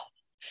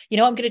 You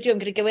know what I'm going to do? I'm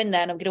going to go in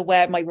there and I'm going to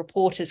wear my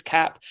reporter's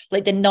cap,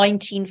 like the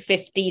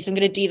 1950s. I'm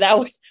going to do that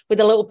with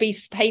a little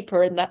piece of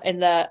paper in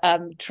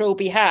the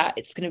Trilby hat.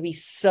 It's going to be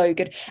so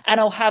good. And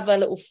I'll have a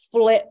little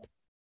flip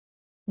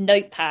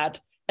notepad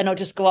and I'll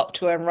just go up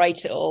to her and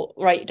write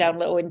down a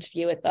little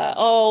interview with her.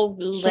 Oh,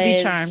 Liz. She'll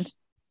be charmed.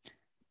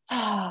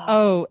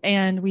 Oh,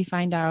 and we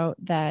find out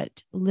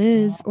that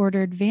Liz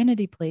ordered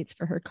vanity plates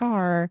for her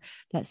car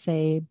that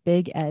say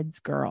Big Ed's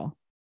girl.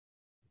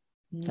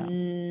 So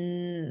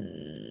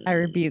I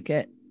rebuke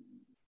it.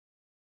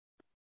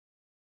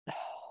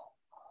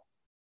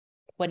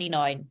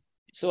 29.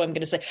 So I'm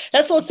going to say,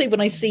 that's what I'll say when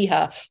I see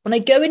her. When I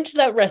go into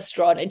that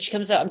restaurant and she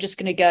comes out, I'm just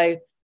going to go,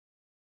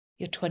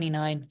 you're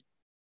 29.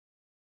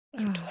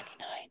 You're 29.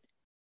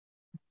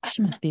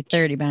 She must be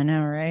 30 by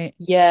now, right?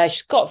 Yeah,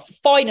 she's got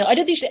final. I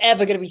don't think she's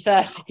ever going to be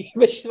 30,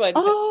 but she's fine.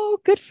 Oh,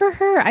 good for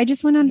her. I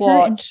just went on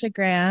her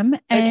Instagram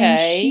and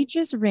she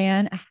just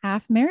ran a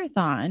half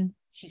marathon.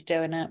 She's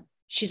doing it.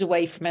 She's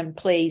away from him,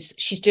 please.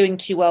 She's doing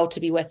too well to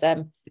be with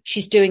him.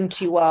 She's doing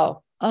too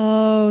well.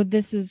 Oh,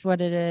 this is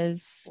what it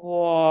is.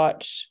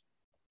 What?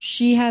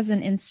 She has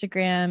an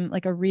Instagram,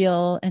 like a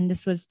reel, and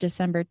this was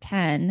December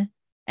 10.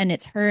 And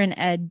it's her and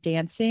Ed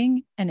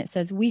dancing, and it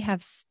says, "We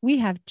have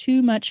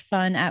too much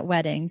fun at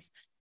weddings."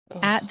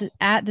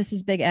 At this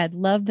is Big Ed.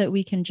 Love that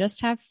we can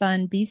just have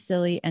fun, be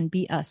silly, and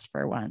be us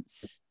for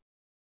once.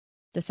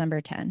 December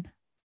 10.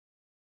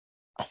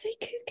 Are they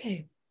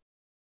cuckoo?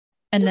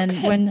 And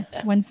then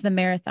when's the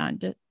marathon?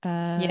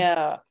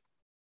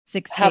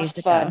 6 days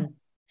ago.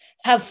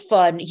 Have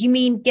fun. You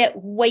mean get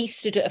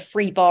wasted at a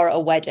free bar at a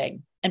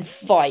wedding and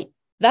fight.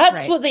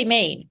 That's what they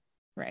mean.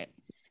 Right.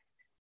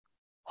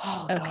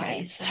 Oh,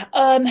 okay. Guys.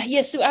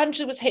 Yeah, so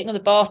Angela was hitting on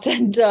the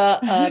bartender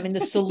in the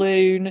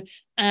saloon,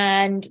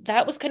 and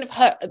that was kind of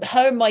her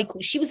and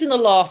Michael. She was in the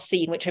last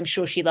scene, which I'm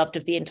sure she loved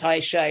of the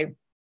entire show.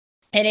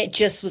 And it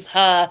just was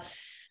her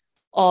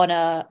on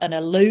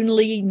a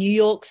lonely New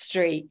York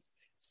street,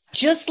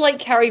 just like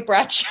Carrie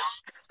Bradshaw.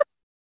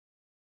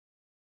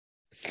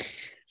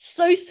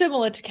 So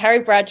similar to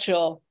Carrie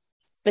Bradshaw,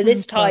 but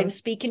this time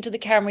speaking to the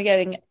camera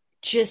going,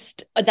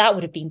 that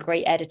would have been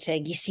great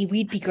editing. You see,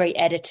 we'd be great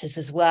editors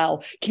as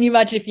well. Can you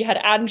imagine if you had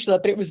Angela,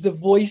 but it was the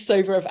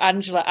voiceover of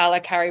Angela a la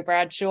Carrie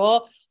Bradshaw?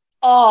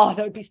 Oh,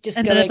 that would be just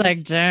and going. Then it's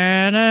like,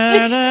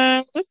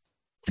 da-da-da.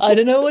 I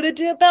don't know what to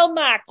do about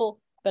Michael,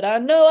 but I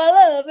know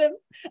I love him.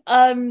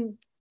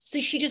 So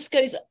she just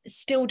goes,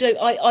 still don't.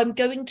 I'm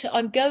going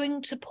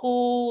to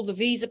pull the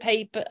visa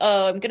paper.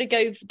 I'm going to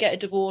go get a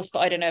divorce, but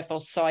I don't know if I'll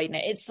sign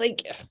it. It's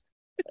like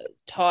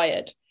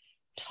tired.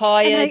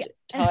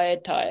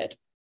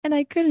 And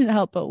I couldn't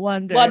help but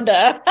wonder.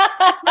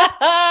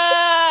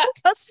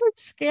 Husband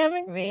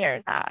scamming me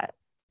or not?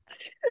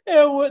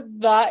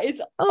 That is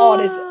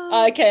honest.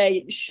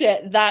 Okay,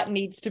 shit. That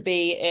needs to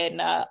be in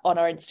on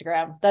our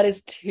Instagram. That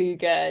is too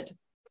good.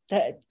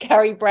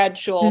 Carrie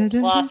Bradshaw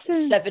plus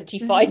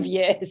 75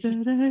 years. They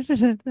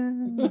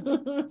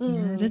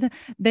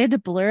had to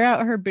blur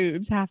out her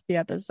boobs half the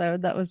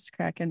episode. That was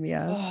cracking me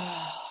up.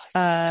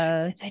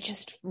 They're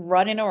just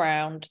running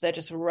around. Yeah.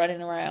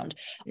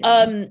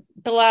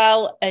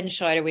 Bilal and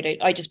Shida,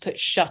 I just put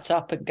shut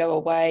up and go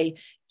away.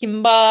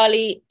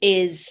 Kimbali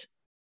is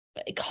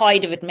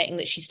kind of admitting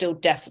that she still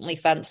definitely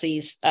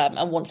fancies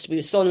and wants to be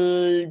with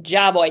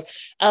Soulja Boy.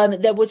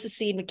 There was a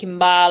scene with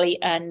Kimbali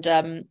and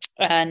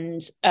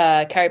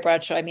Carrie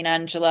Bradshaw,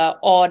 Angela,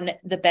 on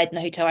the bed in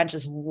the hotel.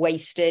 Angela's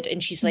wasted,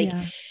 and she's like,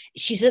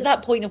 she's at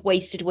that point of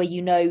wasted where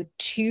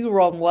two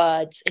wrong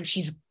words and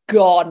she's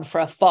gone for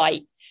a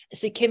fight.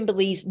 So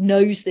Kimberly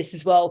knows this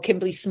as well.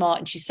 Kimberly's smart,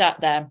 and she sat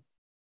there,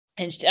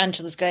 and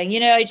Angela's going, I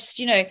don't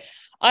know.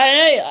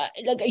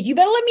 Like, you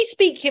better let me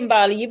speak,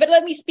 Kimberly. You better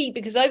let me speak,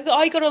 because I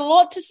got a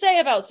lot to say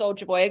about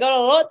Soulja Boy. I got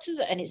a lot to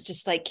say. And it's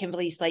just like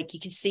Kimberly's like, you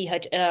can see her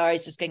in her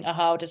eyes just going,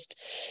 I'll just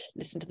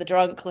listen to the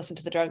drunk for a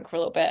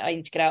little bit. I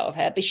need to get out of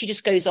here. But she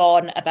just goes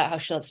on about how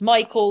she loves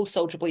Michael.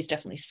 Soulja Boy's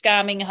definitely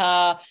scamming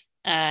her,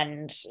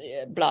 and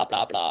blah,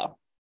 blah, blah.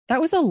 That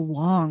was a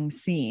long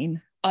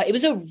scene. It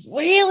was I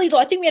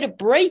think we had a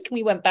break and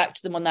we went back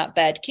to them on that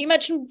bed. Can you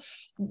imagine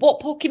what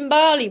poor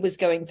Kimberly was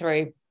going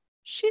through?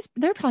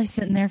 They're probably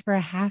sitting there for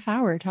a half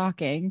hour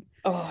talking.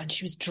 Oh, and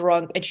she was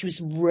drunk and she was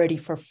ready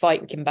for a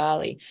fight with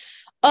Kimbali.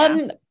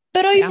 But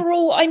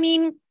overall,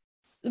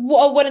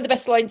 one of the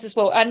best lines as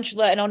well,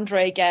 Angela and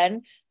Andre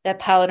again, they're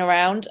palling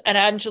around, and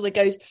Angela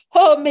goes,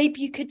 oh,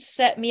 maybe you could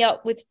set me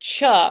up with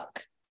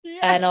Chuck.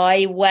 Yes. And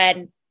I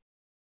went,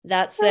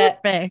 that's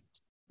perfect.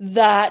 It.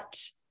 That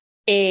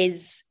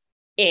is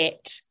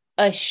it.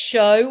 A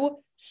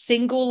show,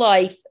 single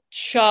life,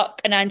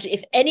 Chuck and Angela.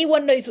 If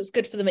anyone knows what's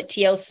good for them at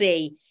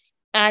TLC,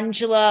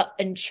 Angela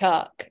and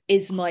Chuck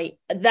is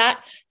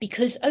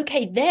because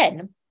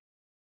then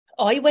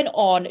I went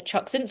on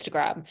Chuck's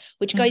Instagram,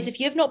 which guys, if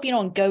you have not been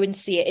on, go and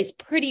see it. It's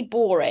pretty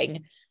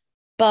boring,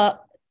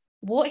 but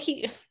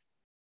those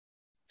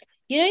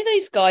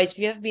guys, if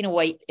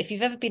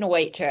you've ever been a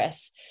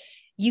waitress,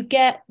 you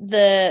get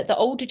the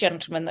older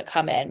gentlemen that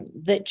come in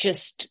that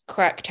just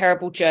crack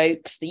terrible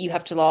jokes that you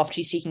have to laugh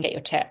to so you can get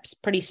your tips.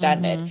 Pretty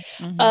standard.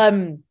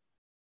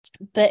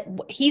 But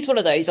he's one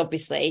of those,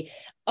 obviously.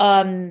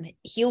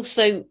 He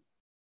also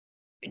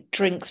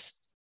drinks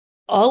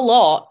a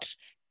lot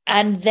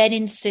and then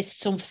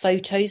insists on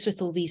photos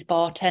with all these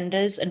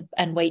bartenders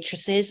and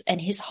waitresses. And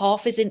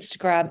half his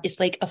Instagram is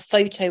like a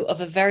photo of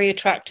a very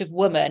attractive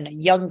woman,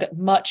 younger,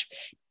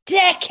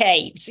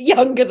 decades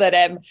younger than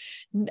him,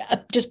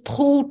 just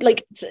pulled,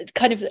 like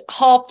kind of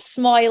half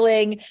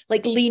smiling,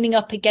 like leaning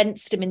up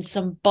against him in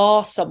some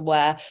bar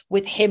somewhere,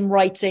 with him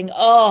writing,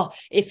 oh,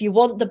 if you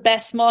want the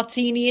best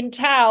martini in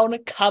town,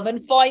 come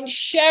and find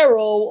Cheryl,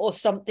 or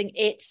something.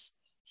 It's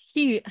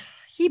he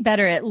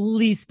better at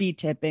least be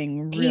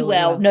tipping really he will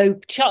well. No,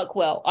 Chuck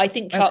will. I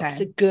think Chuck's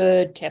a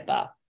good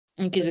tipper.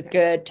 He's a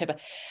good tipper.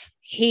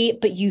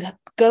 But you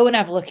go and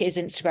have a look at his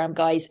Instagram,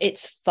 guys.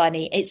 It's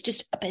funny. It's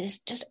just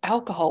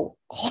alcohol.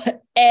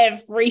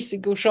 Every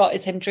single shot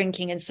is him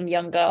drinking and some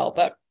young girl.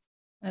 But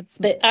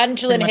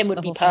Angela and him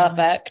would be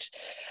perfect.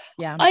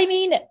 Yeah.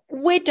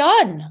 We're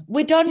done.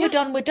 We're done.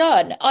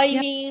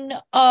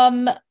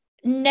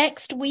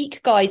 Next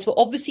week, guys, we're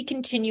obviously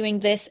continuing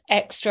this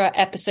extra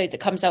episode that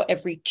comes out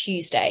every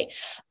Tuesday.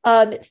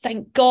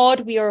 Thank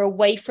God we are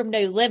away from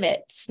No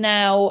Limits.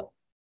 Now,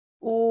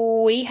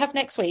 we have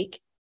next week.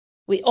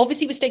 We're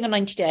staying on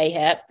 90 Day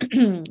here.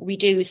 We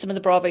do some of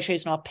the Bravo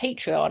shows on our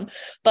Patreon,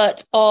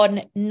 but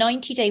on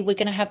 90 Day, we're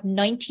going to have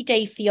 90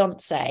 Day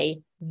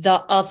Fiancé the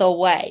other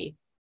way.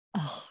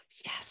 Oh,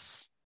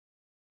 yes.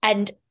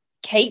 And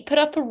Kate put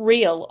up a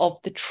reel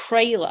of the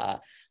trailer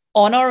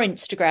on our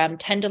Instagram,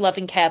 Tender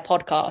Loving Care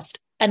Podcast.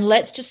 And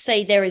let's just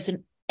say there is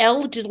an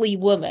elderly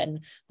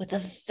woman with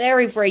a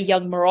very, very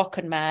young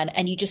Moroccan man,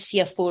 and you just see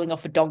her falling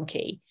off a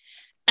donkey.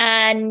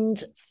 And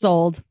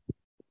sold.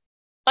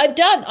 I'm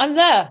done. I'm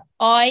there.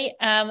 I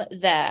am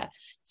there.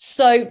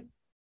 So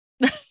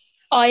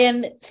I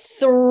am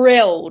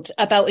thrilled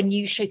about a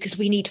new show because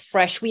we need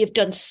fresh. We have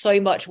done so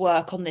much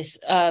work on this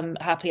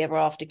Happily Ever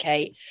After,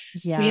 Kate.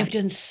 Yeah. We have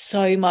done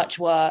so much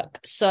work.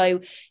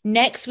 So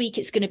next week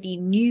it's going to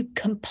be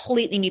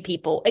completely new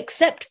people,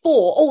 except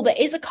for, there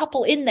is a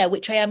couple in there,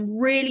 which I am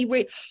really,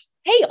 really...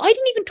 Hey, I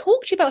didn't even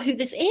talk to you about who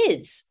this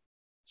is.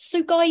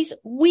 So guys,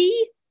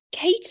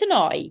 Kate and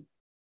I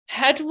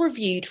had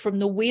reviewed from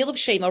the Wheel of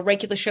Shame, our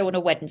regular show on a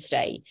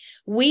Wednesday.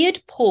 We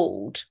had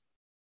pulled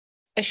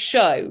a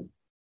show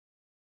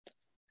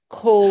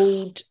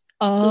called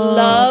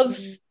Love.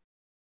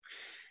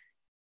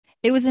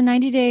 It was a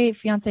 90-Day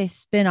Fiancé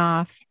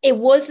spinoff. It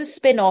was a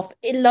spinoff.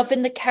 Love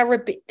in the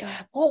Caribbean.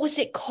 What was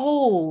it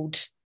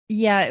called?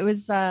 Yeah, it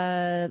was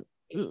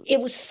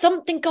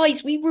something,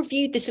 guys. We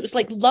reviewed this. It was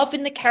like Love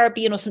in the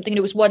Caribbean or something. And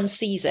it was one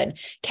season.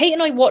 Kate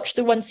and I watched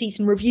the one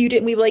season, reviewed it,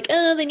 and we were like,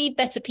 oh, they need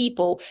better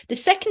people. The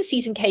second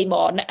season came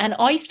on and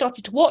I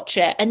started to watch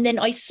it. And then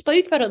I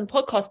spoke about it on the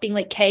podcast being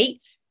like, Kate,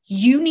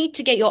 you need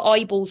to get your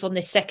eyeballs on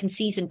this second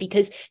season,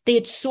 because they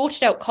had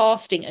sorted out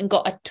casting and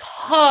got a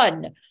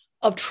ton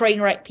of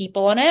train wreck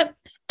people on it.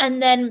 And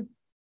then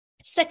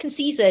second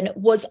season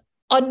was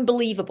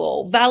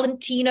unbelievable.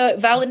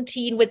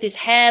 Valentine with his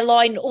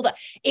hairline, all that.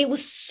 It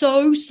was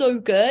so, so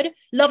good.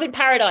 Love in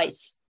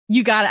Paradise.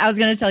 You got it. I was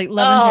going to tell you,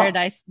 Love in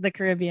Paradise, the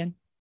Caribbean.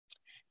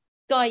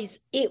 Guys,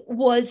 it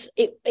was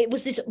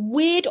this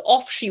weird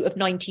offshoot of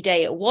 90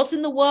 Day. It was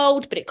in the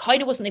world, but it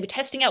kind of wasn't. They were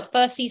testing out.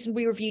 First season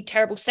we reviewed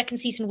terrible. Second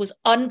season was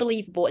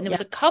unbelievable. And there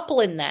was a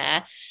couple in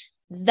there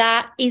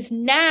that is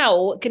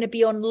now going to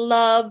be on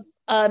Love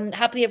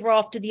Happily Ever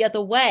After the Other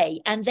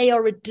Way. And they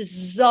are a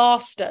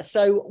disaster.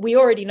 So we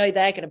already know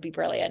they're going to be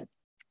brilliant.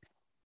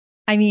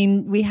 I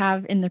mean, we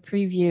have in the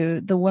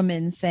preview the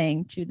woman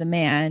saying to the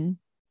man,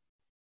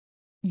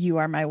 "You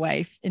are my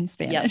wife," in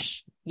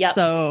Spanish. Yeah.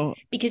 So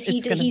because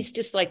he's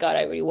just like, I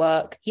don't really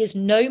work. He has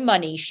no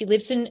money. She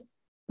lives in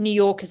New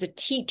York as a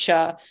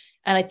teacher,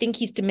 and I think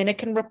he's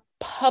Dominican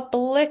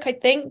Republic, I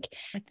think.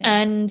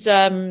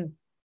 And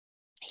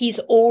he's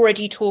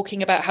already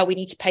talking about how we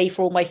need to pay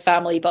for all my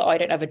family, but I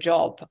don't have a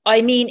job.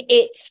 I mean,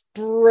 it's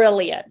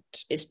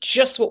brilliant. It's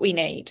just what we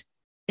need.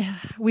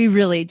 We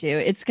really do.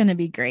 It's going to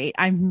be great.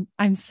 I'm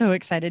so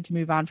excited to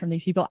move on from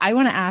these people. I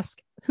want to ask,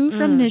 who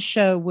from this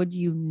show would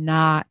you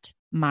not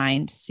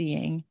mind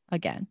seeing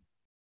again?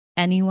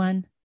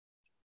 Anyone?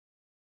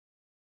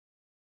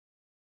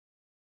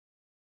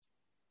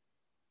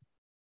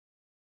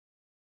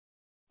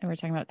 And we're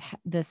talking about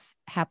this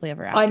Happily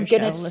Ever After. I'm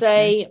going to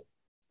say,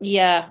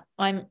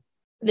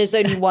 there's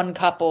only one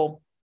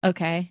couple.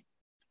 Okay.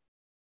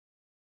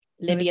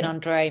 Libby and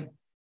Andre.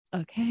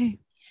 Okay.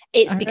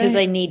 It's because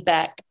I need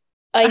Beck.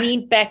 I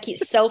need Beck.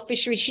 It's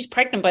selfish. She's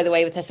pregnant, by the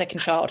way, with her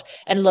second child,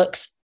 and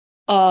looks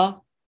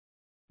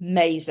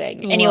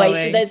amazing. Anyway,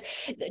 so there's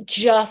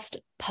just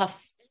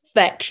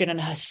perfection,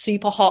 and her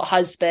super hot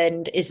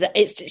husband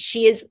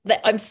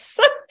I'm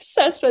so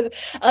obsessed with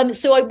it.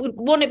 So I would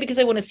want it because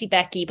I want to see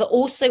Becky, but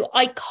also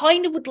I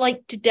kind of would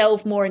like to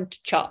delve more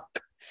into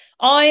Chuck.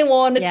 I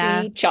want to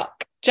see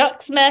Chuck.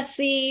 Chuck's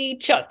messy.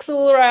 Chuck's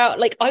all out.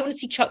 Like, I want to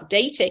see Chuck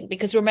dating,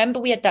 because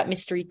remember we had that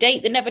mystery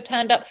date that never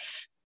turned up.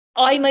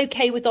 I'm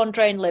okay with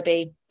Andre and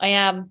Libby. I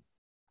am.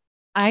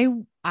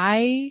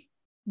 I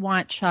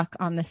want Chuck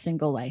on The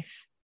Single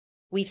Life.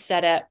 We've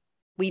said it.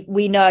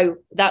 We know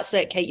that's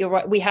it, Kate. You're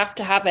right. We have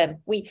to have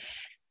him.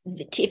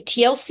 If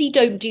TLC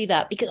don't do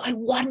that, because I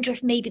wonder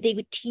if maybe they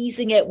were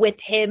teasing it with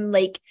him,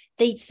 like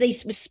they were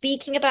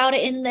speaking about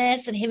it in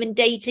this, and him and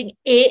dating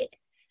it.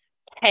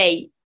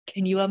 Hey,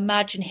 can you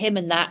imagine him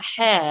and that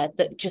hair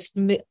that just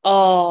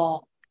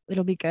it'll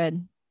be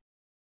good.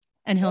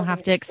 And he'll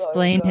have to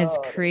explain his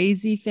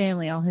crazy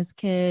family, all his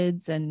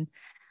kids, and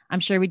I'm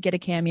sure we'd get a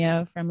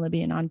cameo from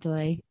Libby and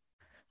Andre.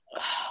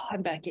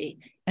 And Becky.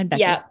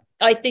 Yeah,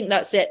 I think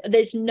that's it.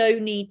 There's no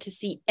need to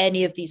see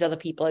any of these other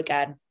people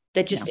again.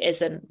 There just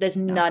isn't. There's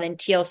none, and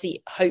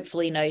TLC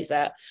hopefully knows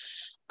that.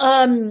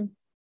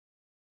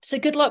 So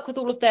good luck with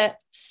all of their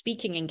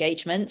speaking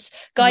engagements.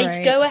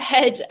 Guys, go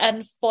ahead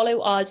and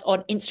follow us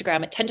on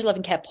Instagram at Tender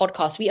Loving Care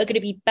Podcast. We are going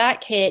to be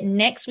back here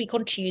next week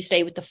on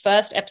Tuesday with the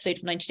first episode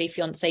of 90 Day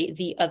Fiancé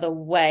The Other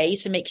Way.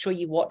 So make sure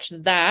you watch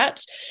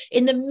that.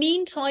 In the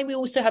meantime, we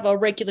also have our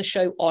regular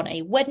show on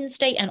a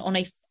Wednesday and on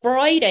a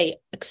Friday,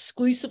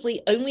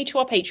 exclusively only to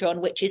our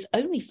Patreon, which is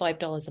only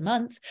 $5 a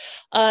month.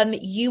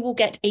 You will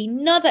get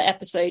another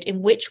episode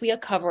in which we are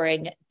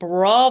covering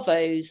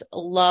Bravo's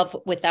Love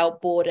Without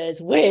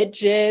Borders,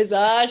 which is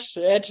a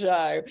shit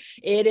show.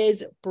 It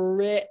is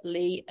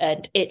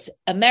brilliant. It's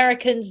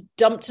Americans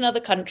dumped in other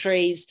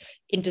countries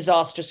in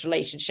disastrous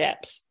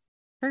relationships.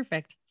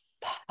 Perfect.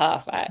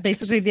 Perfect.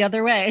 Basically the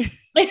other way.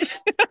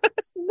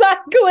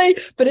 Exactly.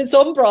 But it's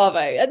on Bravo,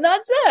 and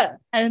that's it.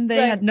 And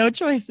they had no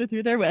choice with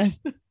who they're with.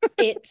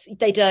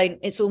 They don't.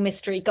 It's all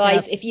mystery.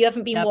 Guys, Yep. if you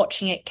haven't been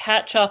watching it,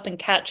 catch up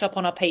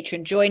on our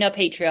Patreon. Join our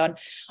Patreon.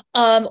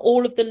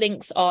 All of the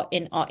links are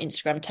in our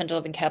Instagram, Tender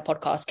Loving Care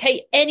Podcast.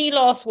 Kate, any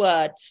last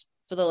words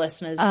for the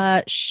listeners?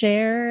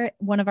 Share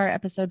one of our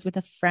episodes with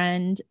a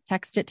friend.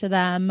 Text it to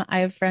them. I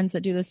have friends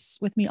that do this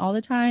with me all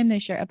the time. They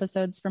share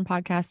episodes from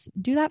podcasts.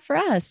 Do that for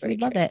us.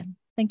 We'd love it.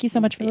 Thank you so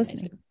much for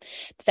listening.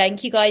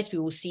 Thank you, guys. We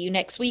will see you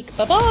next week.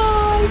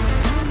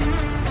 Bye-bye.